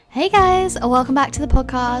Hey guys, welcome back to the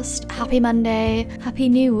podcast. Happy Monday, happy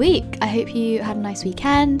new week. I hope you had a nice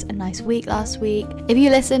weekend, a nice week last week. If you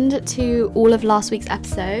listened to all of last week's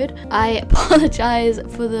episode, I apologize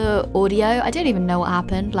for the audio. I don't even know what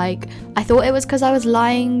happened. I thought it was because I was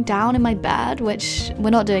lying down in my bed, which we're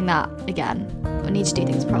not doing that again. We need to do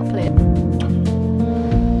things properly.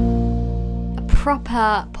 A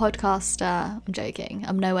proper podcaster. I'm joking.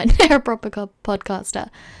 I'm nowhere near a proper podcaster.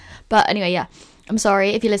 But anyway, yeah. I'm sorry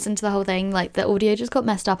if you listened to the whole thing, the audio just got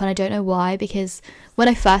messed up and I don't know why, because when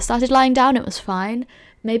I first started lying down it was fine.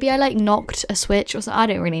 Maybe I knocked a switch or something, I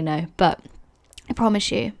don't really know, but I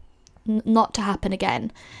promise you not to happen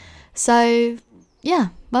again. So yeah,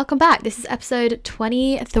 welcome back. This is episode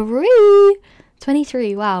 23,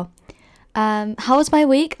 wow. How was my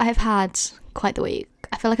week? I've had quite the week.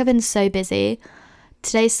 I feel like I've been so busy.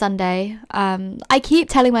 Today's Sunday. I keep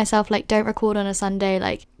telling myself don't record on a Sunday,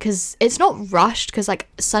 because it's not rushed, because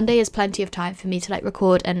Sunday is plenty of time for me to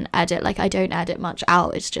record and edit. I don't edit much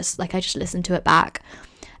out. It's just I just listen to it back,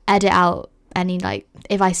 edit out any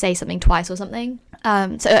if I say something twice or something.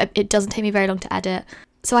 So it doesn't take me very long to edit.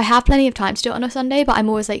 So I have plenty of time to do it on a Sunday, but I'm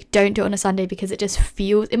always don't do it on a Sunday because it just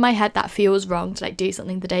feels in my head that feels wrong to do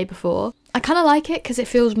something the day before. I kind of like it because it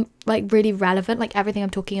feels really relevant. Everything I'm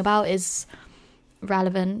talking about is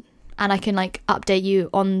relevant and I can update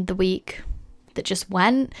you on the week that just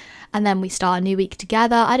went, and then we start a new week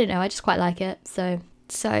together. I don't know, I just quite like it. So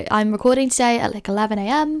I'm recording today at 11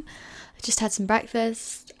 a.m. I just had some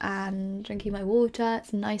breakfast and drinking my water.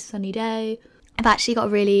 It's a nice sunny day. I've actually got a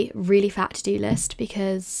really, really fat to-do list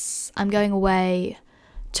because I'm going away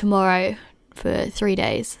tomorrow for 3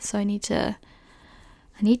 days, so I need to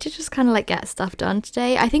just kind of get stuff done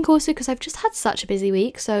today. I think also because I've just had such a busy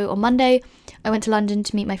week. So on Monday, I went to London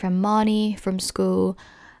to meet my friend Marnie from school.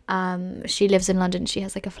 She lives in London. She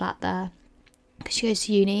has a flat there because she goes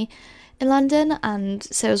to uni in London. And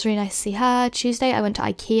so it was really nice to see her. Tuesday, I went to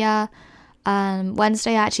IKEA.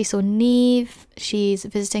 Wednesday, I actually saw Neve. She's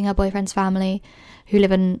visiting her boyfriend's family who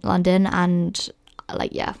live in London. And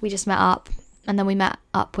we just met up. And then we met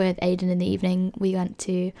up with Aiden in the evening. We went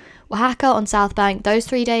to Oaxaca on South Bank. Those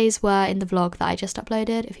 3 days were in the vlog that I just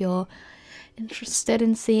uploaded, if you're interested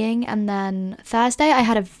in seeing. And then Thursday, I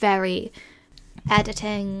had a very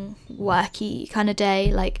editing, worky kind of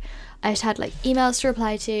day. I just had emails to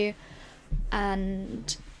reply to,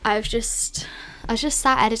 and I was just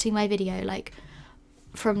sat editing my video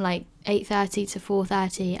from 8:30 to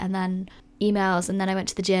 4:30, and then emails, and then I went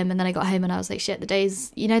to the gym, and then I got home and I was shit, the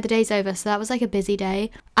day's over. So that was a busy day.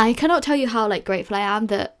 I cannot tell you how grateful I am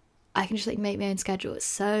that I can just make my own schedule. It's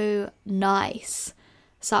so nice,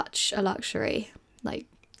 such a luxury.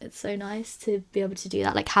 It's so nice to be able to do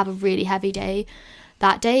that, have a really heavy day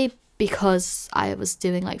that day, because I was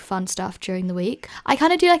doing fun stuff during the week. I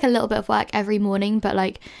kind of do a little bit of work every morning, but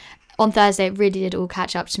on Thursday it really did all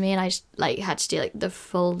catch up to me, and I just had to do the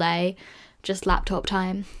full day, just laptop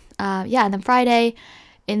time. And then Friday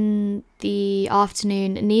in the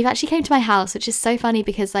afternoon, Neve actually came to my house, which is so funny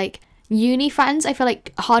because uni friends, I feel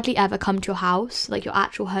hardly ever come to your house, your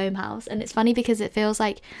actual home house. And it's funny because it feels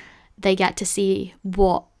they get to see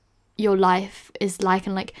what your life is like.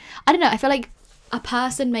 And I don't know, I feel a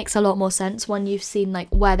person makes a lot more sense when you've seen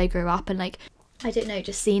where they grew up, and I don't know,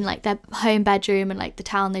 just seen their home bedroom and the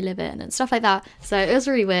town they live in and stuff like that. So it was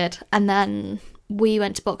really weird. And then we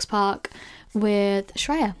went to Box Park with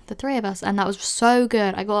Shreya, the three of us, and that was so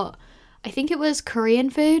good. I think it was Korean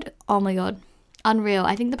food. Oh my god, unreal.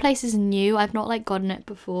 I think the place is new. I've not gotten it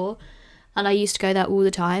before, and I used to go there all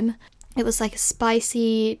the time. It was a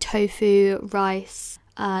spicy tofu, rice,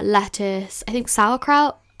 lettuce, I think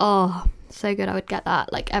sauerkraut. Oh, so good. I would get that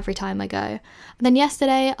every time I go. And then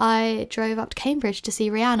yesterday I drove up to Cambridge to see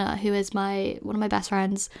Rihanna, who is one of my best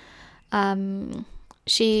friends.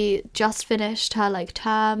 She just finished her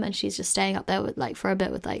term, and she's just staying up there with for a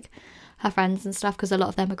bit with her friends and stuff, because a lot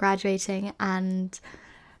of them are graduating, and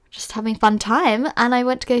just having fun time. And I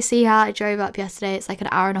went to go see her. I drove up yesterday. It's an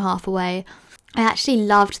hour and a half away. I actually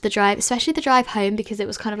loved the drive, especially the drive home, because it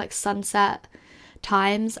was kind of sunset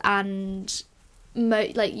times, and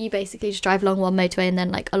you basically just drive along one motorway and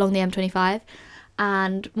then along the M25,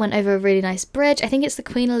 and went over a really nice bridge. I think it's the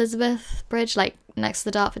Queen Elizabeth Bridge, next to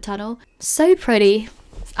the Dartford Tunnel. So pretty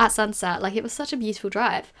at sunset. It was such a beautiful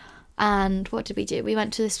drive. And what did we do? We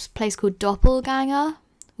went to this place called Doppelganger,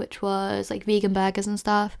 which was vegan burgers and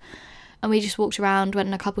stuff. And we just walked around, went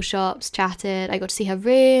in a couple shops, chatted. I got to see her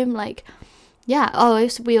room. Yeah. Oh,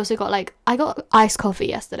 we also got I got iced coffee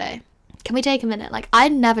yesterday. Can we take a minute? I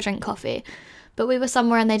never drink coffee, but we were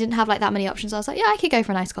somewhere and they didn't have like that many options. I was like, yeah, I could go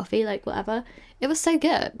for a nice coffee, like whatever. It was so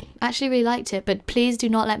good. I actually really liked it, but please do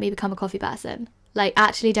not let me become a coffee person. Like,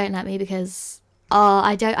 actually don't let me, because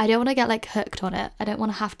I don't want to get like hooked on it. I don't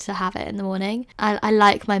want to have it in the morning. I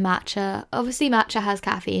like my matcha. Obviously matcha has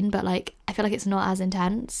caffeine, but like I feel like it's not as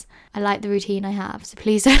intense. I like the routine I have, so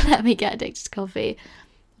please don't let me get addicted to coffee.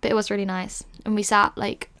 But it was really nice, and we sat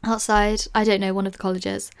like outside, I don't know, one of the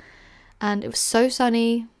colleges, and it was so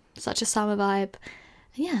sunny, such a summer vibe.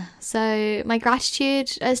 Yeah, so my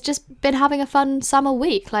gratitude has just been having a fun summer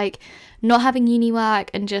week, like not having uni work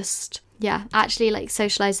and just, yeah, actually like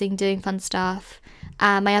socializing, doing fun stuff.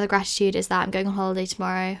 My other gratitude is that I'm going on holiday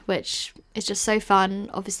tomorrow, which is just so fun.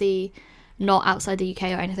 Obviously not outside the UK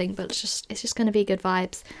or anything, but it's just going to be good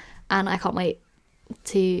vibes, and I can't wait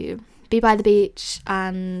to be by the beach,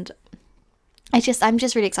 and I'm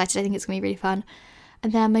just really excited. I think it's going to be really fun.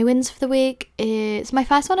 And then my wins for the week is, my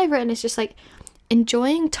first one I've written is just like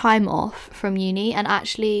enjoying time off from uni and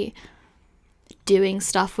actually doing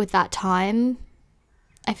stuff with that time.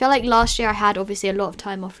 I feel like last year I had obviously a lot of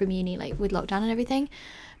time off from uni, like with lockdown and everything,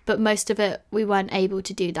 but most of it we weren't able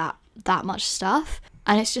to do that much stuff.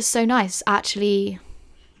 And it's just so nice actually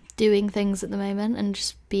doing things at the moment and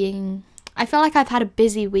just being, I feel like I've had a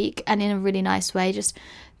busy week, and in a really nice way, just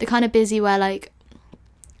the kind of busy where like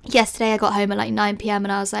yesterday I got home at like 9 p.m.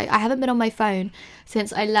 and I was like, I haven't been on my phone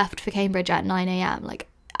since I left for Cambridge at 9 a.m. like,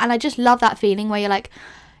 and I just love that feeling where you're like,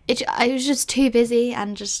 I was just too busy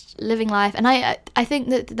and just living life. And I think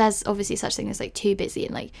that there's obviously such thing as like too busy,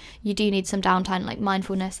 and like you do need some downtime, like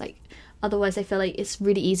mindfulness, like otherwise I feel like it's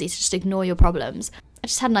really easy to just ignore your problems. I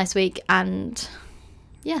just had a nice week, and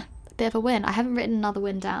yeah, a bit of a win. I haven't written another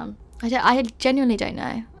win down. I genuinely don't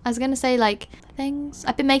know. I was going to say like things.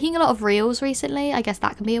 I've been making a lot of reels recently. I guess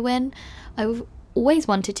that can be a win. I've always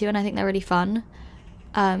wanted to, and I think they're really fun.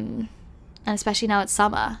 And especially now it's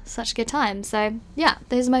summer. Such a good time. So yeah,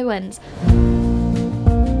 those are my wins.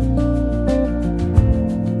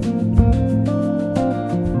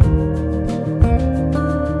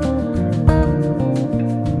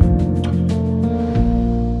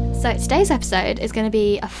 So today's episode is going to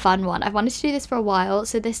be a fun one. I've wanted to do this for a while,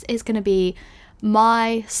 so this is going to be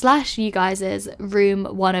my / you guys' Room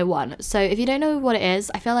 101. So if you don't know what it is,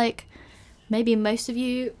 I feel like maybe most of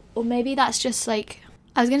you, or maybe that's just like,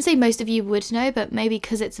 I was going to say most of you would know, but maybe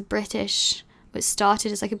because it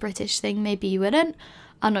started as like a British thing, maybe you wouldn't.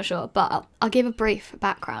 I'm not sure, but I'll give a brief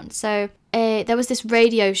background. So there was this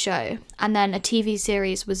radio show, and then a TV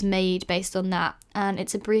series was made based on that, and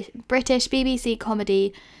it's a British BBC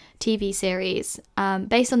comedy TV series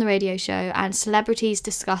based on the radio show, and celebrities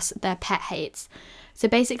discuss their pet hates. So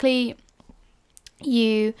basically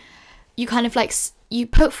you kind of like, you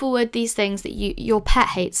put forward these things that your pet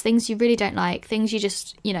hates, things you really don't like, things you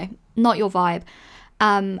just, not your vibe,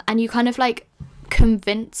 and you kind of like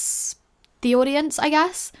convince the audience, I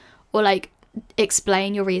guess, or like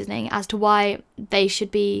explain your reasoning as to why they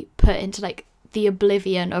should be put into like the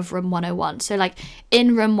oblivion of Room 101. So like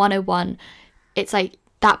in Room 101, it's like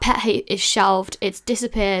that pet hate is shelved, it's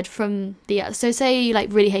disappeared from so say you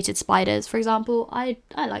like really hated spiders, for example. I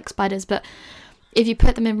like spiders, but if you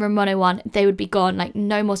put them in Room 101, they would be gone, like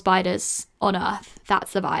no more spiders on Earth.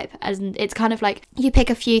 That's the vibe. And it's kind of like you pick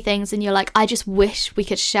a few things and you're like, I just wish we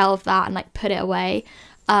could shelve that and like put it away.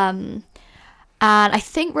 And I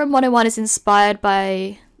think Room 101 is inspired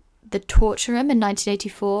by the torture room in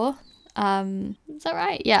 1984. Is that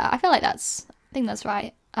right? Yeah, I think that's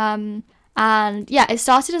right. And yeah, it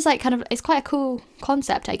started as like kind of, it's quite a cool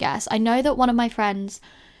concept, I guess. I know that one of my friends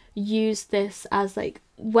used this as like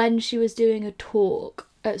when she was doing a talk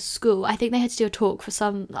at school. I think they had to do a talk for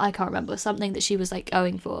I can't remember, something that she was like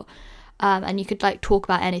going for. And you could like talk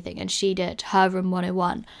about anything, and she did her Room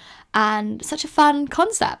 101. And such a fun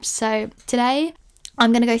concept. So today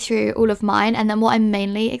I'm going to go through all of mine, and then what I'm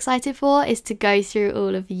mainly excited for is to go through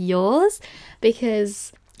all of yours,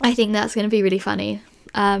 because I think that's going to be really funny.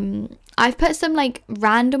 I've put some like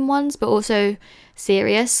random ones, but also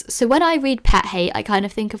serious. So when I read pet hate, I kind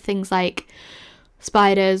of think of things like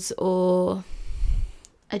spiders, or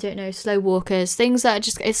I don't know, slow walkers, things that are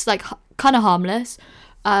just, it's like kind of harmless.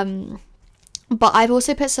 But I've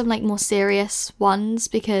also put some like more serious ones,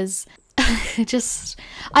 because when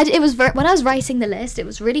I was writing the list, it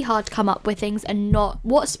was really hard to come up with things, and not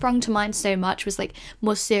what sprung to mind so much was like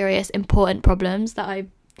more serious, important problems that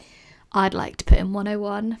I'd like to put in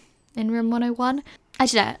 101. in Room 101. I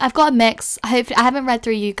don't know. I've got a mix. I haven't read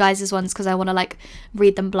through you guys' ones because I want to like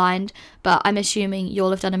read them blind, but I'm assuming you'll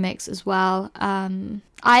have done a mix as well.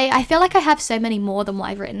 I feel like I have so many more than what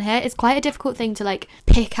I've written here. It's quite a difficult thing to like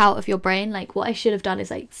pick out of your brain. Like what I should have done is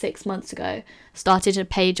like 6 months ago, started a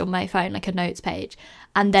page on my phone, like a notes page,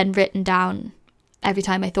 and then written down every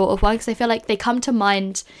time I thought of one, because I feel like they come to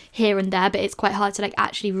mind here and there, but it's quite hard to like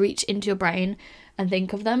actually reach into your brain and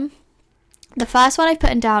think of them. The first one I've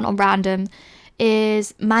put down on random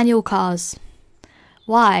is manual cars.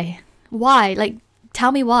 Why? Like,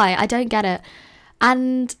 tell me why. I don't get it.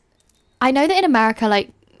 And I know that in America,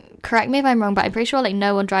 like, correct me if I'm wrong, but I'm pretty sure like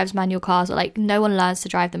no one drives manual cars, or like no one learns to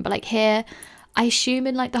drive them. But like here, I assume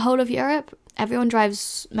in like the whole of Europe, everyone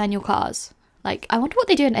drives manual cars. Like, I wonder what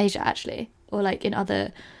they do in Asia actually, or like in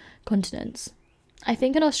other continents. I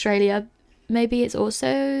think in Australia, maybe it's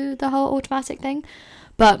also the whole automatic thing.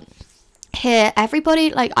 But here, everybody,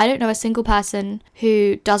 like, I don't know a single person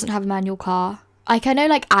who doesn't have a manual car. Like, I know,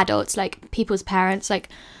 like, adults, like, people's parents, like,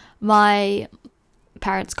 my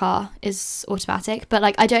parents' car is automatic, but,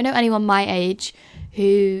 like, I don't know anyone my age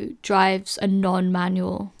who drives a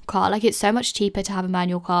non-manual car. Like, it's so much cheaper to have a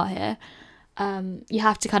manual car here. You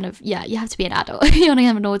have to kind of, you have to be an adult if you want to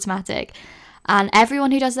have an automatic. And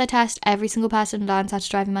everyone who does their test, every single person learns how to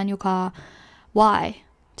drive a manual car. Why?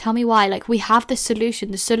 Tell me why. Like, we have the solution.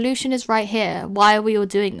 The solution is right here. Why are we all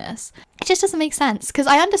doing this? It just doesn't make sense. Because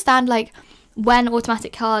I understand, like, when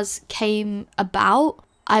automatic cars came about,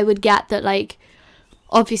 I would get that, like,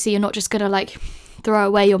 obviously you're not just going to, like, throw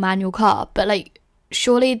away your manual car. But, like,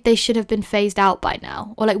 surely they should have been phased out by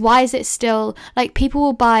now. Or, like, why is it still... Like, people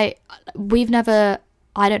will buy...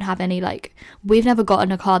 I don't have any, like... We've never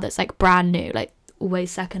gotten a car that's, like, brand new. Like, always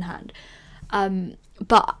secondhand.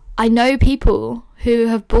 But I know people who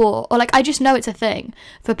have bought, or like I just know it's a thing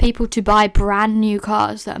for people to buy brand new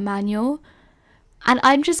cars that are manual, and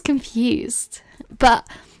I'm just confused. But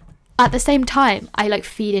at the same time, I like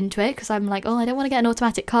feed into it because I'm like, oh, I don't want to get an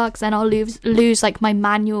automatic car because then I'll lose like my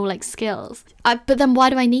manual like skills. But then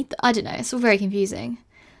why do I need I don't know, it's all very confusing.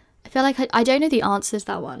 I feel like I don't know the answers to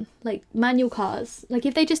that one. Like manual cars, like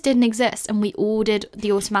if they just didn't exist and we all did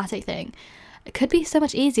the automatic thing, it could be so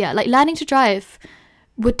much easier. Like learning to drive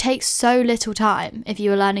would take so little time if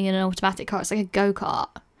you were learning in an automatic car. It's like a go-kart.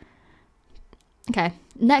 Okay,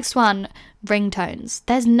 next one, ringtones.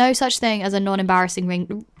 There's no such thing as a non-embarrassing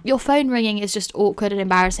ring. Your phone ringing is just awkward and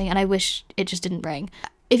embarrassing, and I wish it just didn't ring.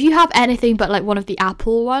 If you have anything but like one of the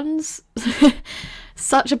Apple ones,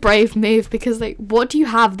 such a brave move, because like what do you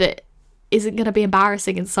have that isn't going to be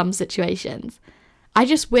embarrassing in some situations? I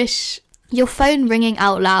just wish your phone ringing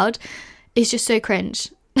out loud is just so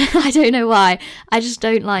cringe. I don't know why. I just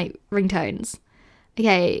don't like ringtones.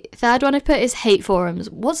 Okay, third one I put is hate forums.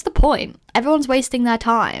 What's the point? Everyone's wasting their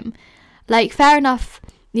time. Like, fair enough,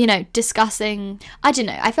 you know, discussing... I don't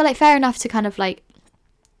know. I feel like fair enough to kind of, like,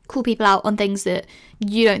 call people out on things that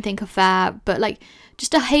you don't think are fair. But, like,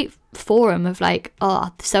 just a hate forum of, like,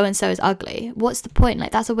 oh, so-and-so is ugly. What's the point?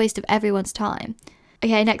 Like, that's a waste of everyone's time.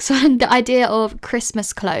 Okay, next one, the idea of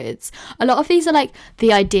Christmas clothes. A lot of these are like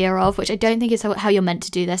the idea of, which I don't think is how you're meant to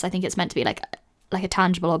do this. I think it's meant to be like a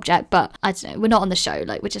tangible object, but I don't know. We're not on the show.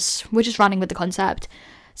 Like we're just running with the concept.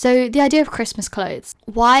 So the idea of Christmas clothes.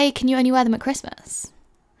 Why can you only wear them at Christmas?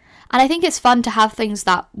 And I think it's fun to have things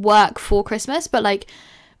that work for Christmas, but like,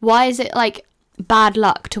 why is it like bad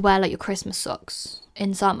luck to wear like your Christmas socks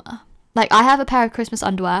in summer? Like I have a pair of Christmas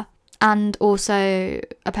underwear. And also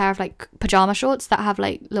a pair of like pajama shorts that have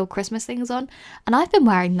like little Christmas things on. And I've been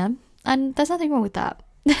wearing them. And there's nothing wrong with that.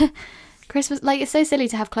 Christmas, like it's so silly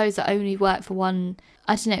to have clothes that only work for one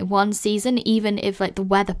season, even if like the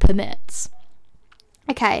weather permits.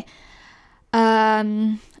 Okay.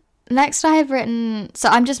 Next I have written, so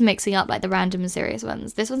I'm just mixing up like the random and serious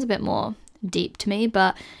ones. This one's a bit more deep to me,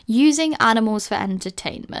 but using animals for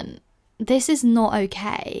entertainment. This is not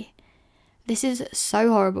okay. This is so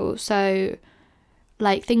horrible. So,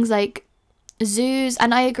 like, things like zoos,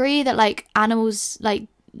 and I agree that, like, animals, like,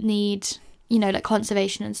 need, you know, like,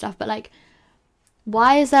 conservation and stuff, but, like,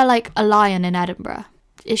 why is there, like, a lion in Edinburgh?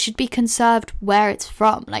 It should be conserved where it's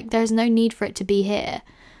from. Like, there's no need for it to be here,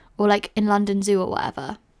 or, like, in London Zoo or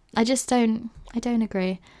whatever. I don't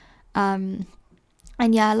agree. And,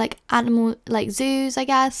 yeah, like, like, zoos, I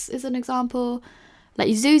guess, is an example.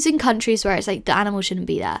 Like, zoos in countries where it's, like, the animal shouldn't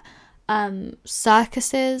be there.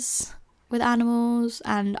 Circuses with animals,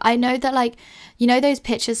 and I know that like you know those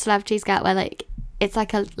pictures celebrities get where like it's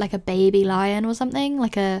like a baby lion or something,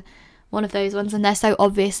 like one of those ones, and they're so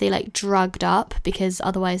obviously like drugged up because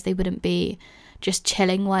otherwise they wouldn't be just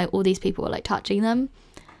chilling while all these people were like touching them,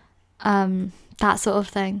 that sort of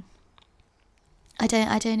thing. I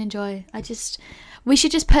don't enjoy. We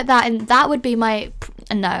should just put that in. That would be my,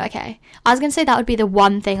 no, okay. I was going to say that would be the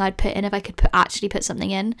one thing I'd put in if I could actually put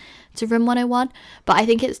something in to Room 101, but I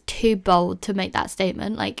think it's too bold to make that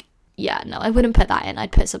statement. Like, yeah, no, I wouldn't put that in.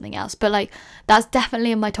 I'd put something else, but like, that's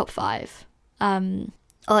definitely in my top 5.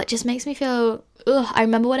 It just makes me feel, I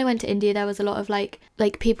remember when I went to India, there was a lot of like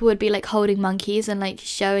people would be like holding monkeys and like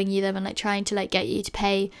showing you them and like trying to like get you to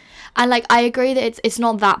pay, and like I agree that it's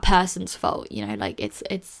not that person's fault, you know, like it's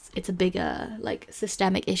a bigger like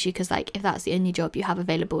systemic issue, because like if that's the only job you have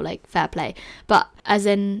available, like fair play, but as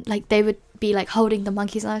in like they would be like holding the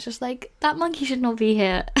monkeys and I was just like, that monkey should not be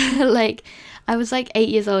here. Like I was like 8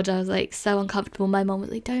 years old, I was like so uncomfortable. My mom was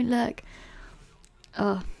like, don't look.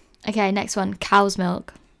 Okay, next one, cow's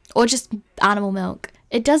milk or just animal milk.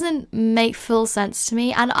 It doesn't make full sense to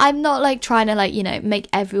me, and I'm not like trying to like, you know, make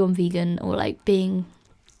everyone vegan or like being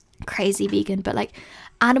crazy vegan, but like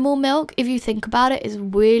animal milk, if you think about it, is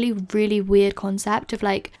really, really weird concept of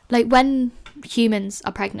like when humans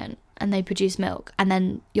are pregnant and they produce milk and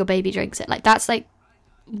then your baby drinks it, like that's like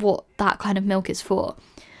what that kind of milk is for.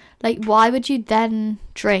 Like, why would you then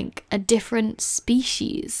drink a different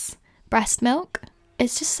species breast milk?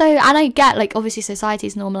 It's just so, and I get like obviously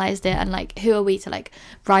society's normalized it, and like who are we to like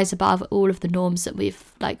rise above all of the norms that we've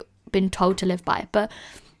like been told to live by, but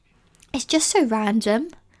it's just so random.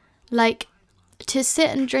 Like to sit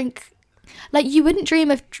and drink, like you wouldn't dream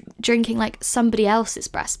of drinking like somebody else's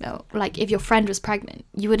breast milk. Like if your friend was pregnant,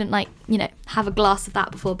 you wouldn't like, you know, have a glass of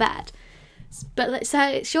that before bed. But like,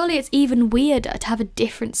 so surely it's even weirder to have a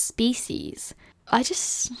different species.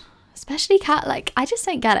 Especially cat, like I just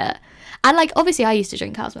don't get it. And like obviously I used to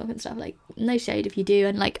drink cow's milk and stuff, like no shade if you do,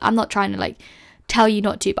 and like I'm not trying to like tell you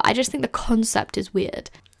not to, but I just think the concept is weird.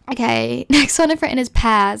 Okay, next one I've written is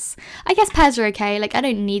pears. I guess pears are okay, like I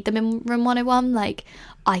don't need them in Room 101, like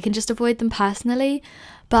I can just avoid them personally,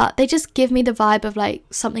 but they just give me the vibe of like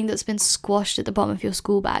something that's been squashed at the bottom of your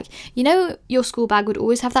school bag. You know, your school bag would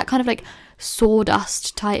always have that kind of like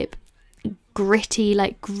sawdust type gritty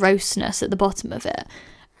like grossness at the bottom of it,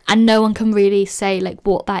 and no one can really say like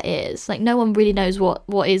what that is. Like no one really knows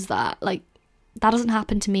what is that. Like that doesn't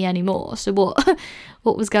happen to me anymore, so what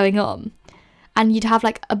what was going on? And you'd have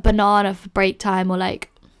like a banana for break time, or like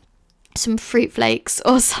some fruit flakes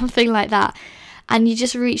or something like that, and you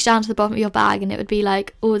just reach down to the bottom of your bag and it would be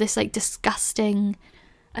like, oh, this like disgusting,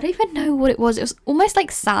 I don't even know what it was almost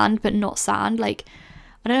like sand but not sand, like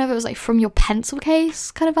I don't know if it was like from your pencil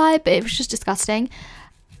case kind of vibe, but it was just disgusting.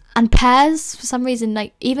 And pears, for some reason,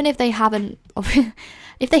 like even if they haven't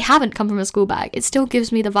come from a school bag, it still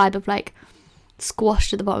gives me the vibe of like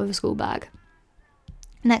squashed at the bottom of a school bag.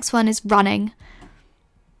 Next one is running.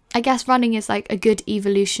 I guess running is like a good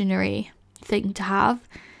evolutionary thing to have,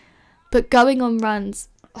 but going on runs,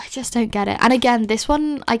 I just don't get it. And again, this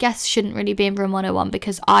one I guess shouldn't really be in Room 101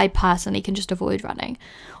 because I personally can just avoid running.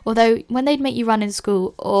 Although when they'd make you run in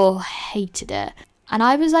school, hated it. And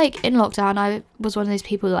I was like, in lockdown, I was one of those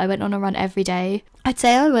people that I went on a run every day. I'd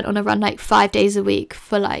say I went on a run like 5 days a week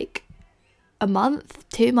for like a month,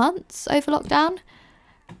 2 months over lockdown.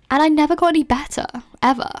 And I never got any better,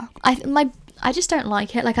 ever. I just don't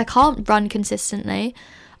like it. Like, I can't run consistently.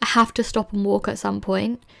 I have to stop and walk at some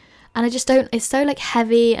point. And I just don't, it's so like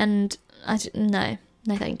heavy and no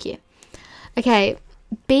thank you. Okay,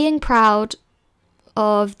 being proud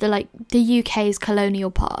of the UK's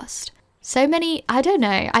colonial past. So many, I don't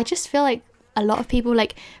know, I just feel like a lot of people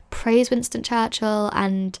like praise Winston Churchill,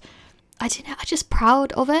 and I don't know, I'm just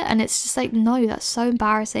proud of it. And it's just like, no, that's so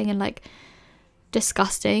embarrassing and like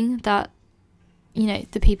disgusting that, you know,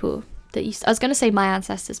 the people that used to, I was going to say my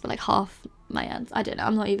ancestors, but like half my aunts, I don't know,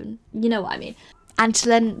 I'm not even, you know what I mean. And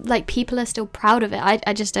then like people are still proud of it. I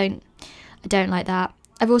don't like that.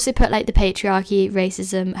 I've also put like the patriarchy,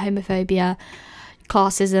 racism, homophobia,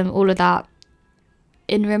 classism, all of that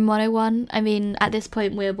in Room 101. I mean, at this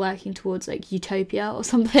point we're working towards like utopia or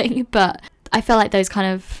something, but I feel like those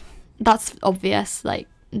kind of, that's obvious, like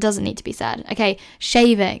it doesn't need to be said. Okay,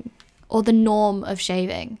 shaving, or the norm of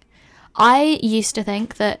shaving. I used to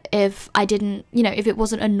think that if I didn't, you know, if it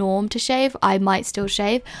wasn't a norm to shave, I might still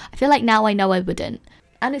shave. I feel like now I know I wouldn't.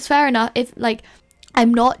 And it's fair enough. If like,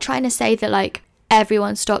 I'm not trying to say that like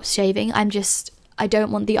everyone stops shaving. I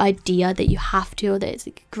don't want the idea that you have to, or that it's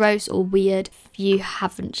like gross or weird if you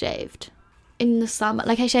haven't shaved. In the summer,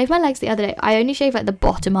 like I shaved my legs the other day. I only shaved like the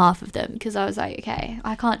bottom half of them because I was like, okay,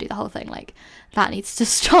 I can't do the whole thing. Like that needs to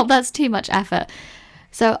stop. That's too much effort.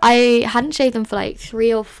 So I hadn't shaved them for like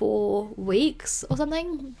 3 or 4 weeks or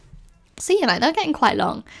something. So, you know, they're getting quite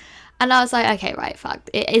long. And I was like, okay, right, fuck.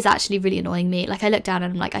 It is actually really annoying me. Like I look down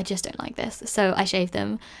and I'm like, I just don't like this. So I shaved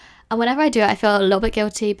them. And whenever I do it, I feel a little bit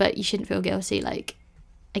guilty, but you shouldn't feel guilty. Like,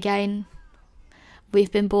 again,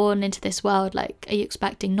 we've been born into this world. Like, are you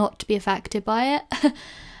expecting not to be affected by it?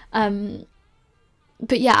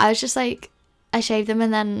 But yeah, I was just like, I shaved them,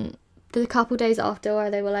 and then the couple days after where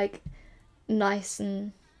they were like nice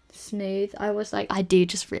and smooth, I was like, I do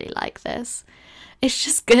just really like this. It's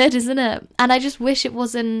just good, isn't it? And I just wish it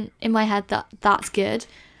wasn't in my head that that's good,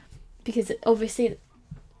 because it obviously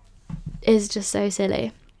is just so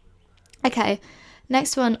silly. Okay,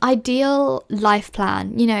 next one, ideal life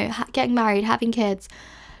plan. You know, getting married, having kids,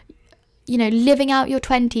 you know, living out your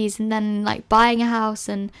 20s, and then like buying a house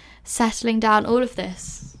and settling down, all of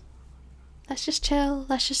this. Let's just chill.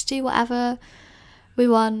 Let's just do whatever we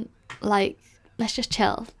want. Like, let's just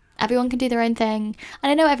chill. Everyone can do their own thing.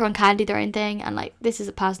 And I know everyone can do their own thing. And like, this is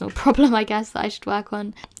a personal problem, I guess, that I should work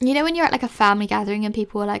on. You know, when you're at like a family gathering and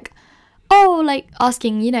people are like, oh, like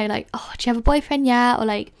asking, you know, like, oh, do you have a boyfriend yet? Or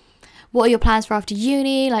like, what are your plans for after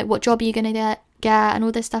uni? Like, what job are you going to get? And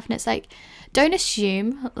all this stuff. And it's like, don't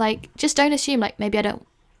assume. Like, just don't assume. Like, maybe I don't,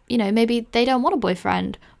 you know, maybe they don't want a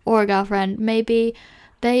boyfriend or a girlfriend. Maybe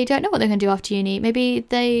they don't know what they're going to do after uni. Maybe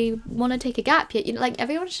they want to take a gap year. You know, like,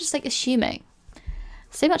 everyone's just like assuming.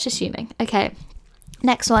 So much assuming. Okay,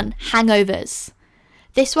 next one, hangovers.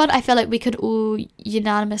 This one, I feel like we could all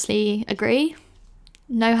unanimously agree.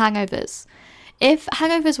 No hangovers. If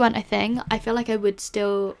hangovers weren't a thing, I feel like I would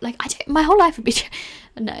still, like, my whole life would be,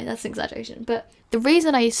 no, that's an exaggeration. But the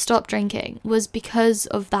reason I stopped drinking was because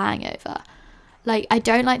of the hangover. Like, I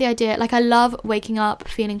don't like the idea, like, I love waking up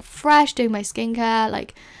feeling fresh, doing my skincare,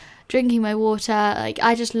 like, drinking my water. Like,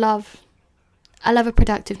 I love a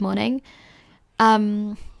productive morning.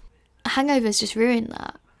 Hangovers just ruin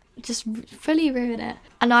that. Just fully ruin it.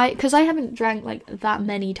 And because I haven't drank like that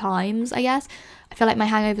many times, I guess, I feel like my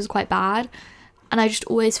hangovers are quite bad, and I just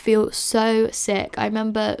always feel so sick. I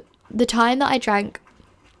remember the time that I drank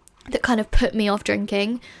that kind of put me off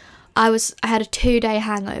drinking, I had a 2-day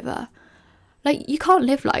hangover. Like, you can't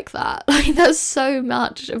live like that. Like, that's so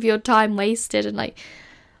much of your time wasted. And like,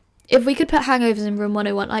 if we could put hangovers in room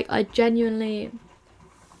 101, like, I genuinely,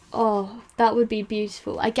 oh, that would be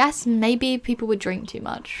beautiful. I guess maybe people would drink too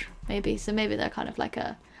much. Maybe. So maybe they're kind of like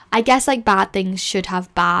I guess like bad things should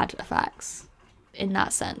have bad effects in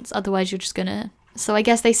that sense. Otherwise you're just gonna, so I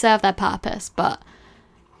guess they serve their purpose, but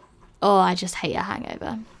oh, I just hate a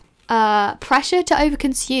hangover. Pressure to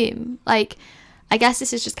overconsume. Like, I guess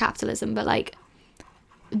this is just capitalism, but like,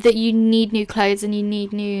 that you need new clothes and you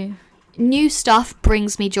need new stuff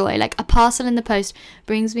brings me joy. Like, a parcel in the post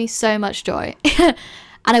brings me so much joy.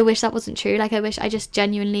 And I wish that wasn't true. Like, I wish I just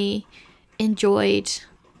genuinely enjoyed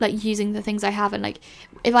like using the things I have. And like,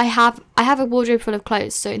 if I have a wardrobe full of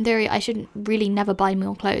clothes, so in theory I shouldn't really never buy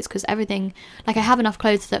more clothes, because everything, like, I have enough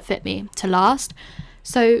clothes that fit me to last.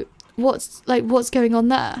 So what's going on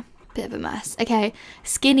there? Bit of a mess. Okay,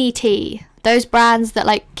 skinny tea. Those brands that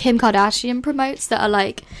like Kim Kardashian promotes that are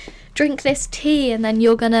like, drink this tea and then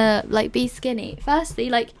you're gonna like be skinny. Firstly,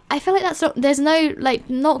 like, I feel like that's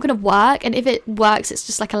not gonna work, and if it works, it's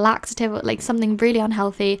just like a laxative or like something really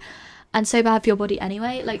unhealthy and so bad for your body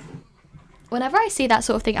anyway. Like, whenever I see that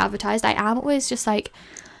sort of thing advertised, I am always just like,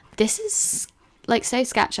 this is like so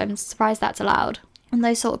sketch. I'm surprised that's allowed. And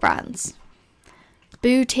those sort of brands.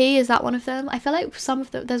 Boo Tea, is that one of them? I feel like some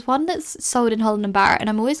of them, there's one that's sold in Holland & Barrett, and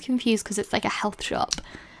I'm always confused because it's like a health shop.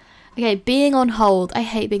 Okay, being on hold. I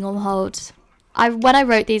hate being on hold. When I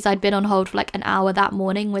wrote these, I'd been on hold for like an hour that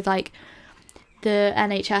morning with like the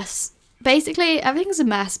NHS. Basically, everything's a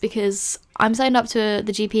mess because I'm signed up to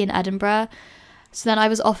the GP in Edinburgh. So then I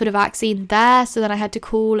was offered a vaccine there. So then I had to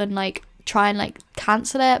call and like try and like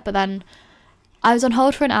cancel it. But then I was on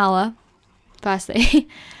hold for an hour, firstly.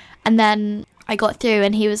 And then I got through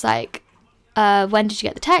and he was like, when did you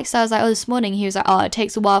get the text? So I was like, oh, this morning. He was like, oh, it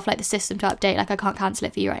takes a while for like the system to update, like I can't cancel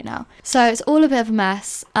it for you right now. So it's all a bit of a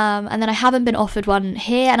mess. And then I haven't been offered one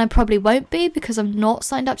here, and I probably won't be because I'm not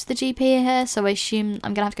signed up to the GP here, so I assume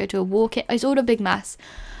I'm gonna have to go to a walk-in. It's all a big mess.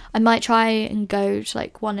 I might try and go to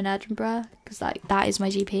like one in Edinburgh, because like that is my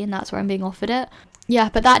GP and that's where I'm being offered it. Yeah,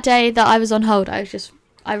 but that day that I was on hold, I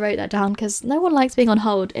wrote that down because no one likes being on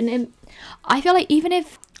hold. And I feel like even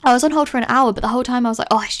if I was on hold for an hour, but the whole time I was like,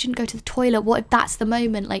 oh, I shouldn't go to the toilet. What if that's the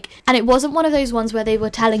moment? Like, and it wasn't one of those ones where they were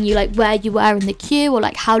telling you like where you were in the queue or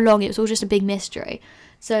like how long. It was all just a big mystery.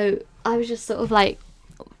 So I was just sort of like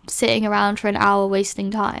sitting around for an hour wasting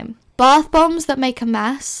time. Bath bombs that make a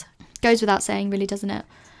mess. Goes without saying, really, doesn't it?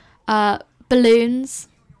 Balloons.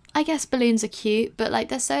 I guess balloons are cute, but like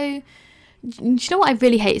they're so... Do you know what I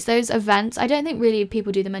really hate? Is those events. I don't think really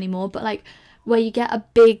people do them anymore, but like where you get a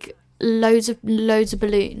big loads of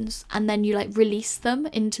balloons, and then you like release them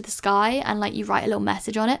into the sky, and like you write a little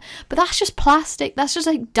message on it. But that's just plastic. That's just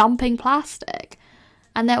like dumping plastic,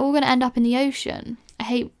 and they're all going to end up in the ocean.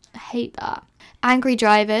 I hate that. Angry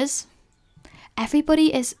drivers.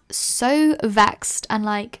 Everybody is so vexed and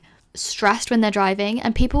like stressed when they're driving,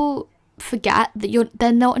 and people forget that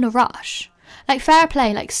they're not in a rush. Like, fair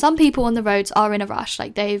play, like some people on the roads are in a rush,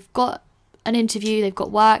 like they've got an interview, they've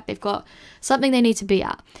got work, they've got something they need to be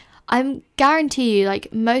at. I guarantee you,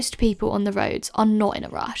 like, most people on the roads are not in a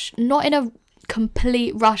rush, not in a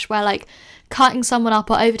complete rush where like cutting someone up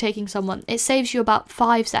or overtaking someone, it saves you about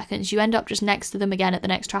 5 seconds. You end up just next to them again at the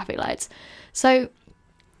next traffic lights. So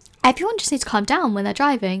everyone just needs to calm down when they're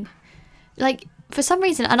driving. Like, for some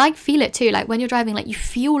reason, and I feel it too, like when you're driving, like you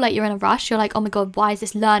feel like you're in a rush. You're like, oh my god, why is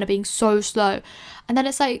this learner being so slow? And then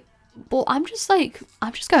it's like, well, I'm just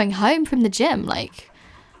going home from the gym. Like,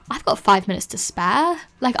 I've got 5 minutes to spare.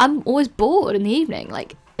 Like, I'm always bored in the evening.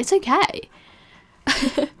 Like, it's okay.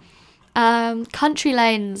 Country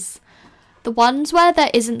lanes, the ones where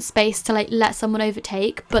there isn't space to like let someone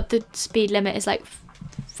overtake, but the speed limit is like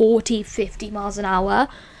 40-50 miles an hour.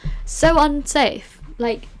 So unsafe.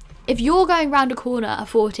 Like, if you're going round a corner at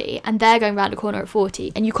 40 and they're going round a corner at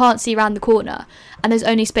 40 and you can't see round the corner and there's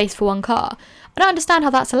only space for one car, I don't understand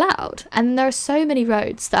how that's allowed. And there are so many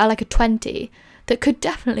roads that are like a 20 that could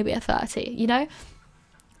definitely be a 30, you know?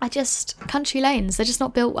 Country lanes, they're just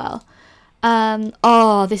not built well.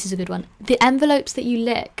 Oh, this is a good one. The envelopes that you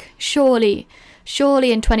lick. Surely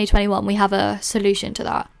in 2021 we have a solution to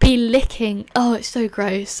that. Be licking. Oh, it's so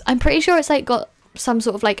gross. I'm pretty sure it's like got some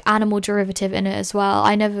sort of like animal derivative in it as well.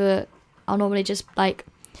 I'll normally just like,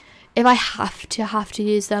 if I have to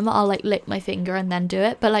use them, I'll like lick my finger and then do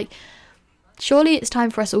it. But like, surely it's time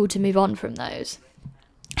for us all to move on from those.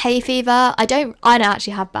 Hay fever. I don't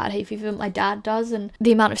actually have bad hay fever, but my dad does, and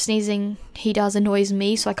the amount of sneezing he does annoys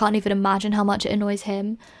me, so I can't even imagine how much it annoys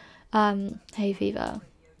him. Hay fever.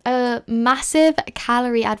 Massive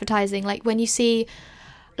calorie advertising, like when you see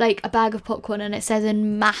like a bag of popcorn and it says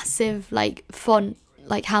in massive like font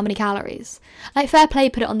like how many calories. Like, fair play,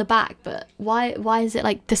 put it on the back, but why is it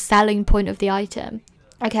like the selling point of the item?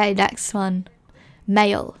 Okay, next one.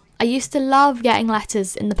 Mail. I used to love getting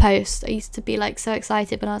letters in the post. I used to be like so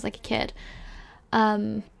excited when I was like a kid.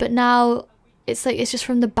 But now it's like, it's just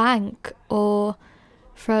from the bank or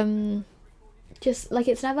from just like,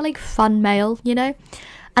 it's never like fun mail, you know?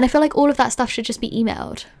 And I feel like all of that stuff should just be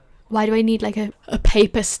emailed. Why do I need like a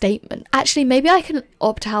paper statement? Actually, maybe I can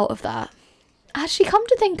opt out of that. Actually, come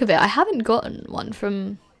to think of it, I haven't gotten one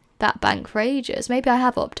from that bank for ages. Maybe I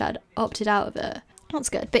have opted out of it. That's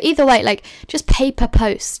good. But either way, like, just paper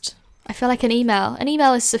post. I feel like an email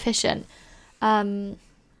is sufficient. I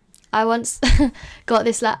once got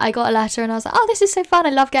I got a letter and I was like, oh, this is so fun.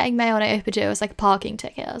 I love getting mail, and I opened it. It was like a parking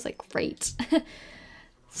ticket. I was like, great.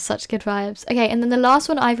 Such good vibes. Okay, and then the last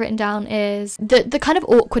one I've written down is the kind of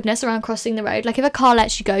awkwardness around crossing the road. Like, if a car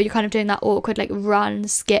lets you go, you're kind of doing that awkward like run,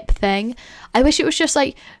 skip thing. I wish it was just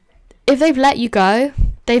like, if they've let you go,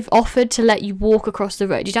 they've offered to let you walk across the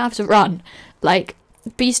road. You don't have to run, like,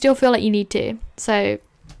 but you still feel like you need to. So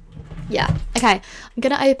yeah. Okay, I'm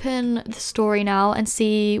gonna open the story now and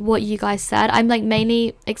see what you guys said. I'm like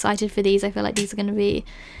mainly excited for these. I feel like these are gonna be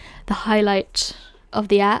the highlight of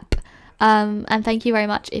the app. And thank you very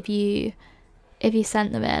much if you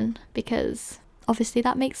sent them in, because obviously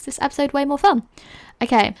that makes this episode way more fun.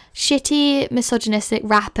 Okay, shitty misogynistic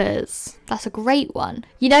rappers. That's a great one.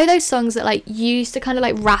 You know those songs that like you used to kind of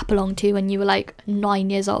like rap along to when you were like 9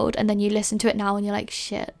 years old, and then you listen to it now and you're like,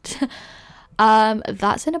 shit.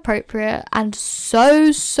 That's inappropriate and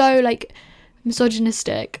so like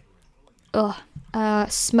misogynistic.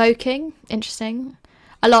 Smoking, interesting.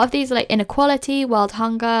 A lot of these are like inequality, world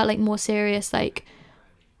hunger, like more serious, like,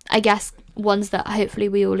 I guess ones that hopefully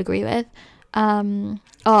we all agree with.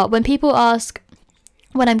 When people ask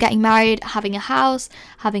when I'm getting married, having a house,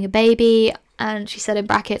 having a baby, and she said in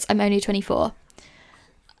brackets, I'm only 24.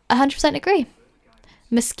 100% agree.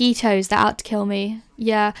 Mosquitoes, they're out to kill me.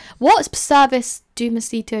 Yeah. What service do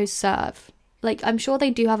mosquitoes serve? Like, I'm sure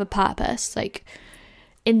they do have a purpose, like,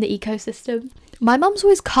 in the ecosystem. My mum's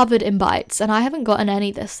always covered in bites, and I haven't gotten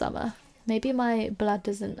any this summer. Maybe my blood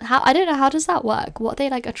doesn't... I don't know, how does that work? What are they,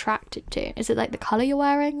 like, attracted to? Is it, like, the colour you're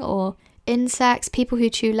wearing? Or insects, people who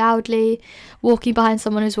chew loudly, walking behind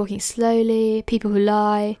someone who's walking slowly, people who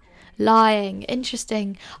lie, lying.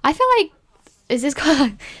 Interesting. I feel like... Is this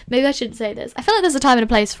kind of... Maybe I shouldn't say this. I feel like there's a time and a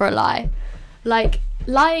place for a lie. Like,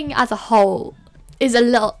 lying as a whole is a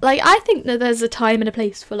little... Like, I think that there's a time and a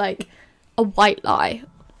place for, like, a white lie.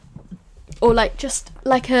 Or, like, just,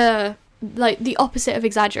 like, a like the opposite of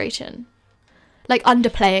exaggeration, like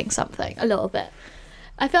underplaying something a little bit.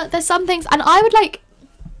 I feel like there's some things, and I would like,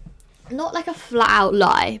 not like a flat out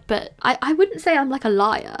lie, but I wouldn't say I'm like a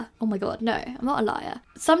liar. Oh my god, no, I'm not a liar.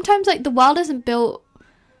 Sometimes like the world isn't built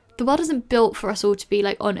for us all to be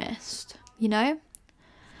like honest, you know?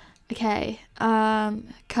 Okay,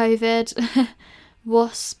 COVID,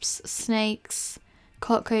 wasps, snakes,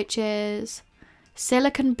 cockroaches,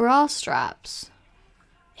 silicone bra straps.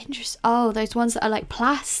 Oh, those ones that are like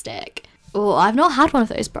plastic. Oh, I've not had one of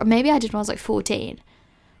those, but maybe I did when I was like 14.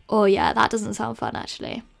 Oh yeah, that doesn't sound fun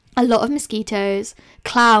actually. A lot of mosquitoes,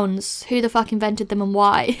 clowns, who the fuck invented them and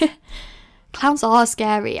why? Clowns are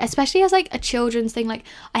scary, especially as like a children's thing. Like,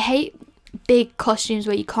 I hate big costumes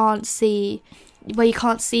where you can't see who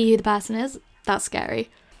the person is. That's scary.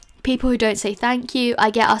 People who don't say thank you. I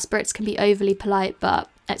get us Brits can be overly polite, but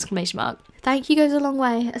exclamation mark. Thank you goes a long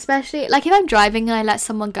way, especially like if I'm driving and I let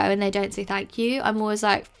someone go and they don't say thank you, I'm always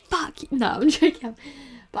like, fuck you. No, I'm joking.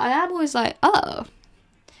 But I am always like, oh,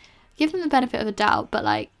 give them the benefit of the doubt. But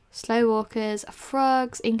like slow walkers,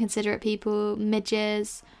 frogs, inconsiderate people,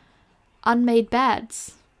 midges, unmade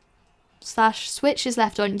beds / switches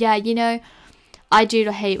left on. Yeah, you know, I do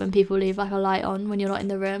hate when people leave like a light on when you're not in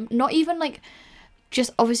the room. Not even like,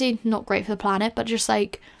 just obviously not great for the planet, but just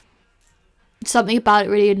like something about it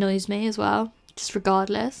really annoys me as well, just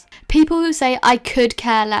regardless. People who say I could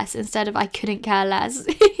care less instead of I couldn't care less.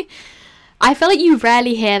 I feel like you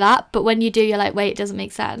rarely hear that, but when you do, you're like, wait, it doesn't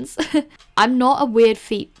make sense. I'm not a weird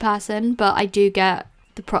feet person, but I do get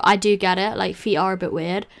it. Like, feet are a bit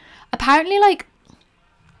weird. Apparently, like,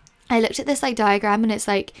 I looked at this like diagram and it's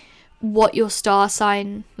like what your star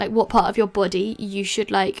sign, like what part of your body you should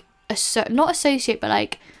like not associate, but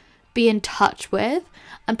like be in touch with.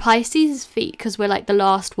 And Pisces is feet because we're like the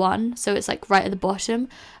last one, so it's like right at the bottom,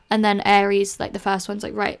 and then Aries, like the first one's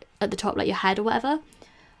like right at the top, like your head or whatever.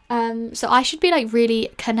 So I should be like really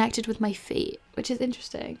connected with my feet, which is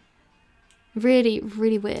interesting. Really,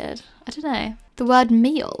 really weird. I don't know. The word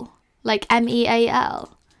meal, like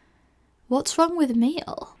MEAL. What's wrong with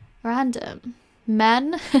meal? Random.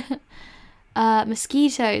 Men.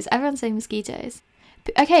 Mosquitoes. Everyone's saying mosquitoes.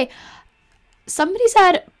 Okay. Somebody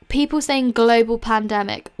said people saying global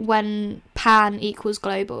pandemic when pan equals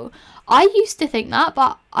global. I used to think that,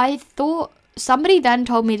 but I thought somebody then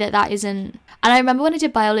told me that isn't. And I remember when I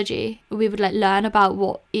did biology, we would like learn about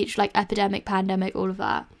what each like epidemic, pandemic, all of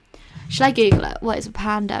that. Should I Google it? What is a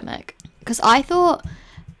pandemic? Because I thought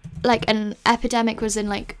like an epidemic was in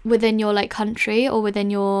like within your like country or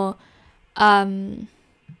within your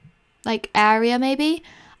like area maybe,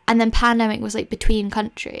 and then pandemic was like between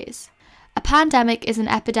countries. A pandemic is an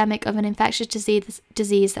epidemic of an infectious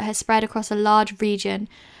disease that has spread across a large region,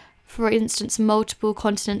 for instance, multiple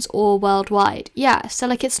continents or worldwide. Yeah, so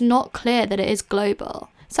like it's not clear that it is global.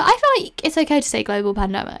 So I feel like it's okay to say global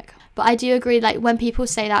pandemic. But I do agree, like when people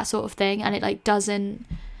say that sort of thing and it like doesn't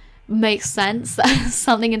make sense,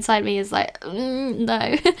 something inside me is like,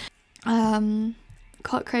 no.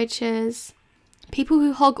 Cockroaches. People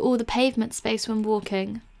who hog all the pavement space when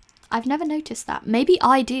walking. I've never noticed that. Maybe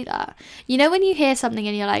I do that. You know when you hear something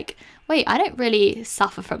and you're like, wait, I don't really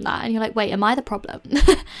suffer from that. And you're like, wait, am I the problem?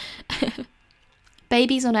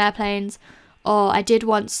 Babies on airplanes. Oh, I did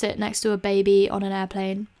once sit next to a baby on an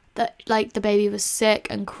airplane. That like the baby was sick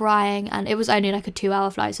and crying, and it was only like a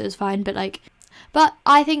 2-hour flight, so it was fine. But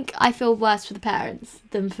I think I feel worse for the parents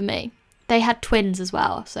than for me. They had twins as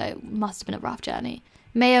well, so it must have been a rough journey.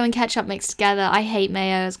 Mayo and ketchup mixed together. I hate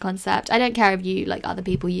mayo as a concept. I don't care if you, like, other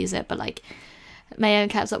people use it, but, like, mayo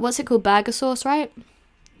and ketchup. What's it called? Burger sauce, right?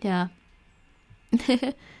 Yeah.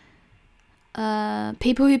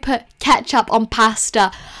 People who put ketchup on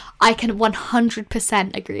pasta. I can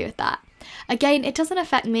 100% agree with that. Again, it doesn't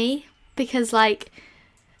affect me because, like,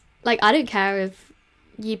 I don't care if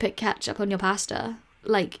you put ketchup on your pasta,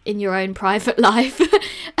 like, in your own private life.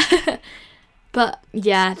 But,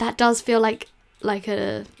 yeah, that does feel like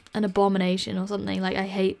an abomination or something. Like, I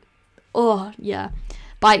hate, oh yeah,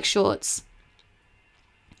 bike shorts.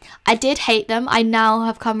 I did hate them. I now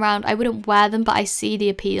have come round. I wouldn't wear them, but I see the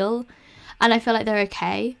appeal and I feel like they're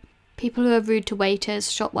okay. People who are rude to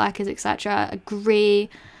waiters, shop workers, etc. agree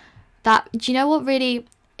that, do you know what really,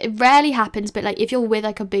 it rarely happens, but like if you're with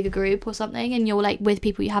like a bigger group or something and you're like with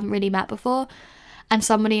people you haven't really met before and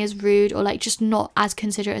somebody is rude or like just not as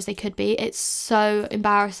considerate as they could be, it's so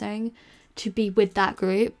embarrassing to be with that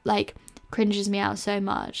group. Like, cringes me out so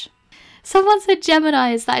much. Someone said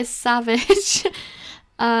Geminis. That is savage.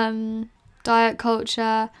 Diet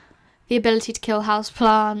culture, the ability to kill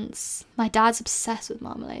houseplants. My dad's obsessed with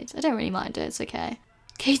marmalade. I don't really mind it. It's okay.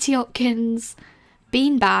 Katie Hopkins,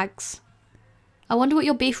 bean bags. I wonder what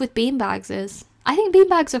your beef with beanbags is. I think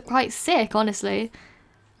beanbags are quite sick, honestly.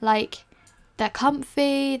 Like, they're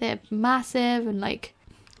comfy, they're massive, and like,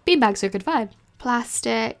 beanbags are a good vibe.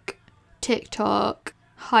 Plastic, TikTok,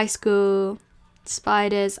 high school,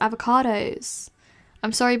 spiders, avocados.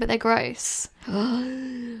 I'm sorry, but they're gross.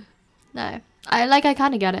 No. I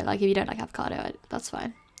kind of get it. Like, if you don't like avocado, that's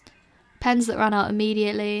fine. Pens that run out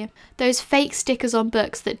immediately. Those fake stickers on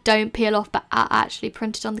books that don't peel off but are actually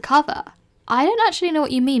printed on the cover. I don't actually know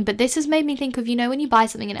what you mean, but this has made me think of, you know, when you buy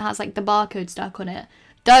something and it has like the barcode stuck on it.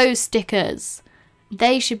 Those stickers.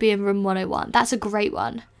 They should be in room 101. That's a great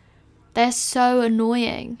one. They're so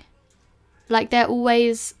annoying. Like, they're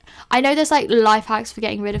always... I know there's like life hacks for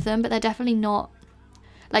getting rid of them, but they're definitely not...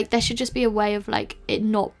 Like, there should just be a way of like it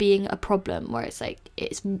not being a problem where it's like,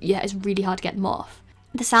 it's really hard to get them off.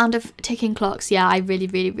 The sound of ticking clocks, yeah, I really,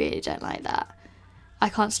 really, really don't like that. I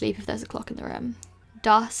can't sleep if there's a clock in the room.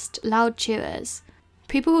 Dust, loud chewers.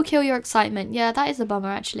 People will kill your excitement. Yeah, that is a bummer,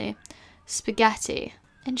 actually. Spaghetti.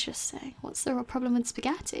 Interesting. What's the real problem with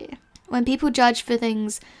spaghetti? When people judge you for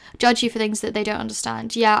things that they don't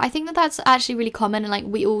understand. Yeah, I think that that's actually really common, and like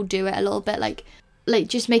we all do it a little bit. Like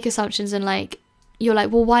just make assumptions, and like you're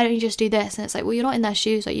like, well, why don't you just do this? And it's like, well, you're not in their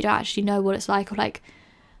shoes, like you don't actually know what it's like, or like,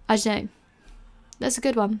 I don't know. That's a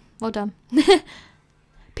good one. Well done.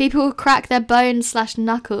 People crack their bones /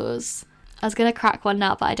 knuckles. I was gonna crack one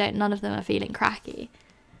now, but none of them are feeling cracky.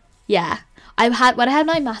 Yeah. When I had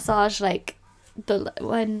my massage, like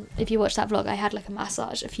if you watch that vlog, I had like a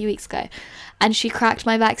massage a few weeks ago, and she cracked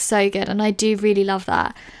my back so good, and I do really love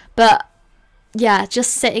that. But yeah,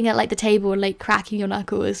 just sitting at like the table and like cracking your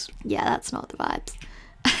knuckles, yeah, that's not the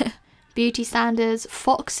vibes. Beauty standards,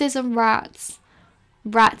 foxes and rats.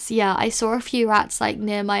 Rats, yeah, I saw a few rats like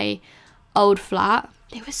near my old flat.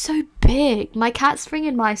 They were so big. My cats bring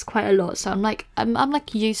in mice quite a lot, so I'm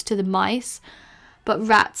like used to the mice, but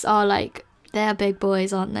rats are like, they're big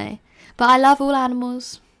boys, aren't they? But I love all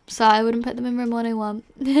animals, so I wouldn't put them in room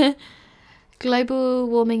 101. Global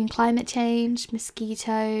warming and climate change,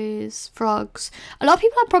 mosquitoes, frogs. A lot of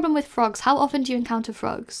people have a problem with frogs. How often do you encounter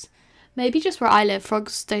frogs? Maybe just where I live,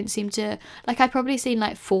 frogs don't seem to... Like, I've probably seen,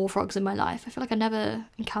 like, 4 frogs in my life. I feel like I never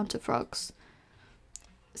encounter frogs.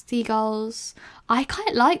 Seagulls. I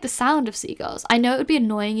quite like the sound of seagulls. I know it would be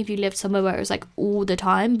annoying if you lived somewhere where it was, like, all the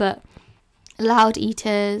time, but... Loud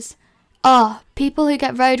eaters. Oh, people who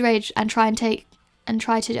get road rage and try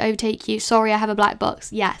to overtake you. Sorry, I have a black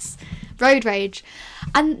box. Yes. Road rage.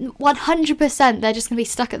 And 100% they're just going to be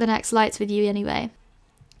stuck at the next lights with you anyway.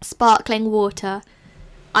 Sparkling water.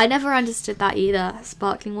 I never understood that either,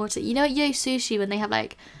 sparkling water. You know at Yo Sushi when they have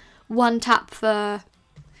like one tap for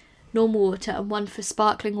normal water and one for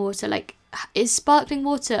sparkling water? Like, is sparkling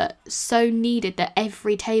water so needed that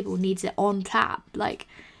every table needs it on tap? Like,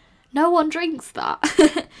 no one drinks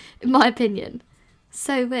that, in my opinion.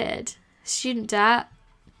 So weird. Student debt.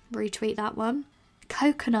 Retweet that one.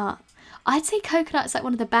 Coconut. I'd say coconut's like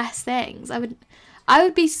one of the best things. I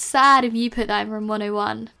would be sad if you put that in room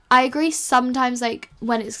 101. I agree sometimes, like,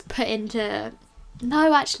 when it's put into...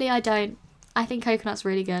 No, actually, I don't. I think coconut's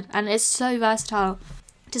really good. And it's so versatile.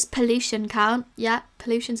 Does pollution count? Yeah,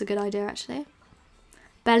 pollution's a good idea, actually.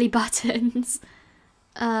 Belly buttons.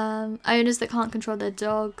 Owners that can't control their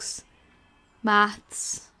dogs.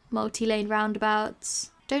 Maths. Multi-lane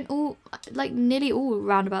roundabouts. Don't all... Like, nearly all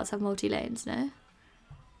roundabouts have multi-lanes, no?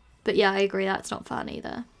 But yeah, I agree, that's not fun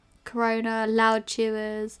either. Corona, loud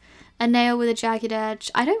chewers, a nail with a jagged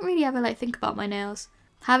edge. I don't really ever like think about my nails.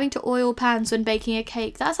 Having to oil pans when baking a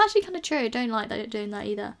cake. That's actually kind of true. I don't like doing that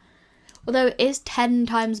either. Although it is 10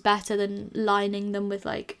 times better than lining them with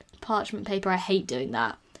like parchment paper. I hate doing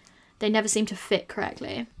that. They never seem to fit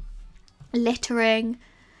correctly. Littering.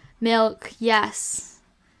 Milk, yes.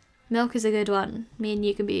 Milk is a good one. Me and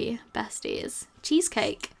you can be besties.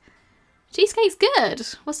 Cheesecake. Cheesecake's good.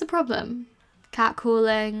 What's the problem?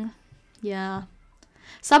 Catcalling. Yeah.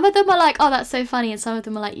 Some of them are like, oh, that's so funny. And some of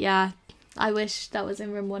them are like, yeah, I wish that was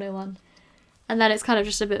in room 101. And then it's kind of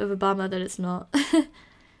just a bit of a bummer that it's not.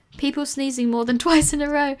 People sneezing more than twice in a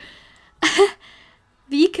row.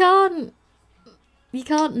 You can't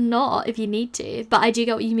not if you need to. But I do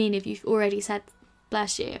get what you mean if you've already said,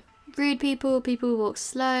 bless you. Rude people who walk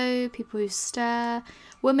slow, people who stare,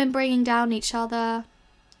 women bringing down each other.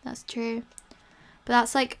 That's true. But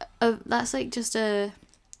it's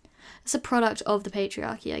a product of the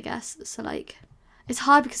patriarchy, I guess. So like, it's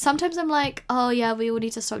hard because sometimes I'm like, oh yeah, we all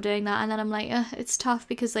need to stop doing that, and then I'm like, it's tough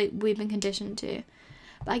because like we've been conditioned to.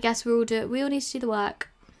 But I guess we all need to do the work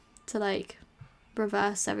to like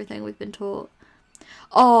reverse everything we've been taught.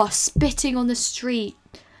 Oh, spitting on the street,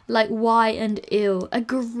 Like, why and ew.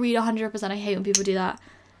 Agreed 100%. I hate when people do that.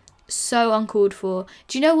 So uncalled for.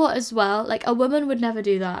 Do you know what as well? Like, a woman would never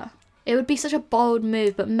do that. It would be such a bold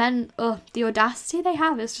move, but men, the audacity they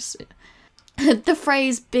have is just... the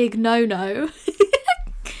phrase big no-no.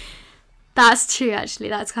 That's true, actually.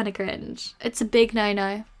 That's kind of cringe. It's a big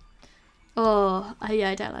no-no. Yeah,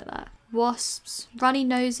 I don't like that. Wasps, runny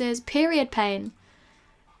noses, period pain.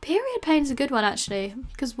 Period pain's a good one, actually,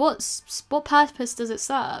 because what purpose does it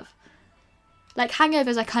serve? Like,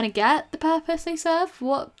 hangovers, I kind of get the purpose they serve.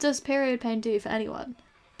 What does period pain do for anyone?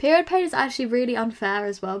 Period pain is actually really unfair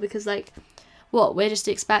as well, because, like, we're just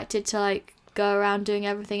expected to, like, go around doing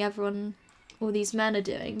everything all these men are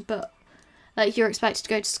doing, but, like, you're expected to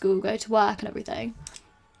go to school, go to work and everything.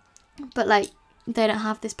 But, like, they don't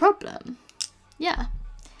have this problem. Yeah,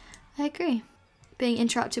 I agree. Being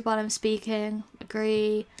interrupted while I'm speaking,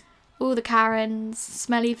 agree. All the Karens,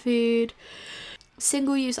 smelly food,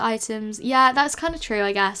 single-use items. Yeah, that's kind of true,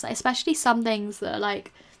 I guess. Like, especially some things that are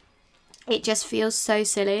like, it just feels so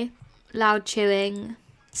silly. Loud chewing,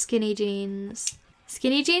 skinny jeans.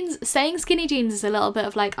 Skinny jeans? Saying skinny jeans is a little bit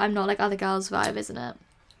of like, I'm not like other girls vibe, isn't it?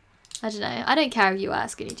 I don't know. I don't care if you wear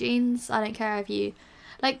skinny jeans. I don't care if you...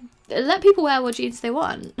 Like, let people wear what jeans they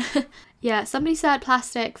want. Yeah, somebody said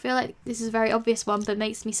plastic. Feel like this is a very obvious one, but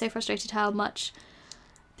makes me so frustrated how much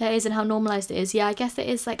there is and how normalised it is. Yeah, I guess it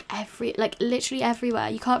is like literally everywhere.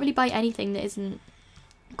 You can't really buy anything that isn't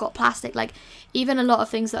got plastic. Like, even a lot of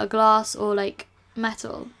things that are glass or like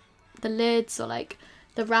metal. The lids or like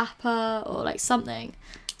the wrapper or like something.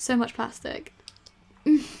 So much plastic.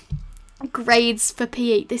 Grades for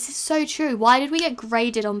PE. This is so true. Why did we get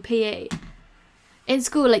graded on PE? In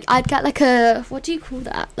school, like, I'd get like a, what do you call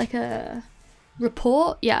that? Like a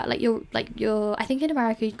report? Yeah, like your, I think in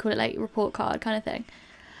America you'd call it like report card kind of thing.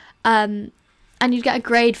 And you'd get a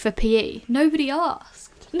grade for PE. Nobody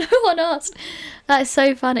asked. No one asked. That is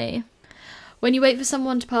so funny. When you wait for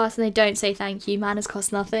someone to pass and they don't say thank you, manners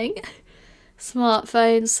cost nothing.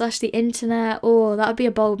 Smartphones / the internet. Oh, that would be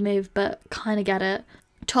a bold move, but kind of get it.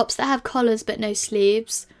 Tops that have collars but no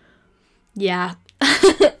sleeves. Yeah.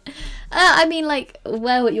 I mean, like,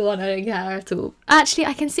 wear what you want, I don't care at all. Actually,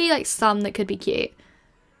 I can see, like, some that could be cute.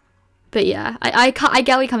 But yeah, I get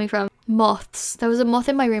where you're coming from. Moths. There was a moth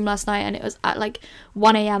in my room last night, and it was at, like,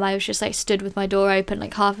 1 a.m. I was just, like, stood with my door open,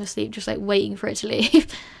 like, half asleep, just, like, waiting for it to leave.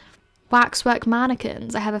 Waxwork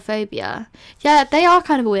mannequins. I have a phobia. Yeah, they are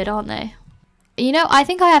kind of weird, aren't they? You know, I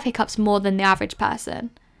think I have hiccups more than the average person.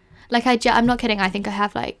 Like, I'm not kidding, I think I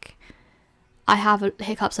have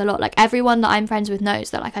hiccups a lot. Like, everyone that I'm friends with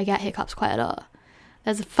knows that, like, I get hiccups quite a lot.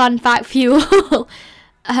 There's a fun fact for you all.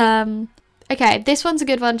 Okay, this one's a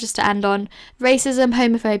good one just to end on. Racism,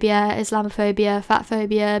 homophobia, Islamophobia,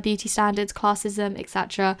 fatphobia, beauty standards, classism,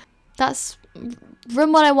 etc. That's...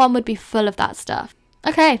 Room 101 would be full of that stuff.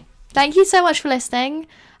 Okay, thank you so much for listening.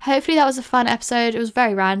 Hopefully that was a fun episode. It was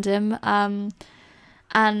very random.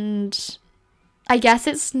 And... I guess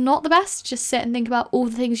it's not the best. Just sit and think about all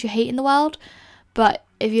the things you hate in the world. But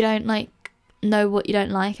if you don't, like, know what you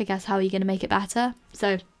don't like, I guess how are you going to make it better?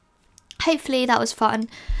 So hopefully that was fun.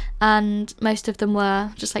 And most of them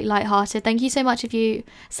were just, like, lighthearted. Thank you so much if you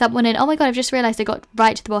sent one in. Oh my God, I've just realised I got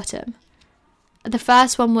right to the bottom. The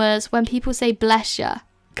first one was when people say bless ya.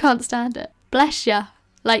 Can't stand it. Bless ya.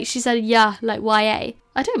 Like, she said yeah, like Y-A.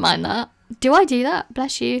 I don't mind that. Do I do that?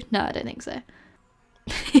 Bless you? No, I don't think so.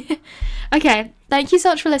 Okay, thank you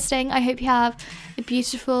so much for listening. I hope you have a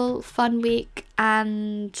beautiful, fun week,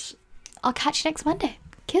 and I'll catch you next Monday.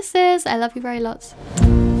 Kisses. I love you very lots.